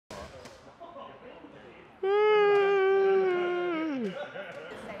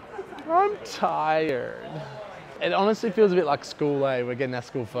I'm tired. It honestly feels a bit like school, eh? We're getting our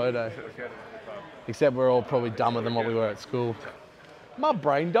school photo. Except we're all probably dumber than what we were at school. My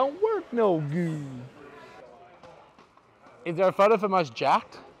brain don't work no good. Is there a photo for most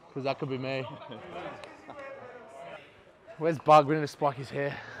jacked? Because that could be me. Where's Bug? We need to spike his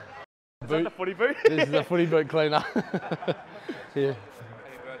hair. Is that the footy boot? This is the footy boot cleaner. Here.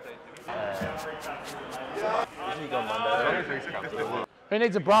 Who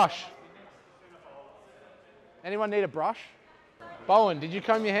needs a brush? Anyone need a brush? Bowen, did you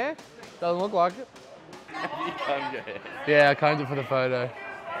comb your hair? Doesn't look like it. You combed your hair. Yeah, I combed it for the photo.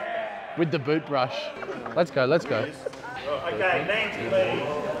 With the boot brush. Let's go, let's go. Okay, thanks,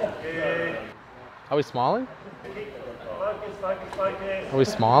 please. Are we smiling? Focus, focus, focus. Are we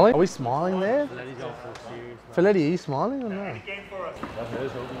smiling? Are we smiling there? Filetti, are you smiling or no? Again for us.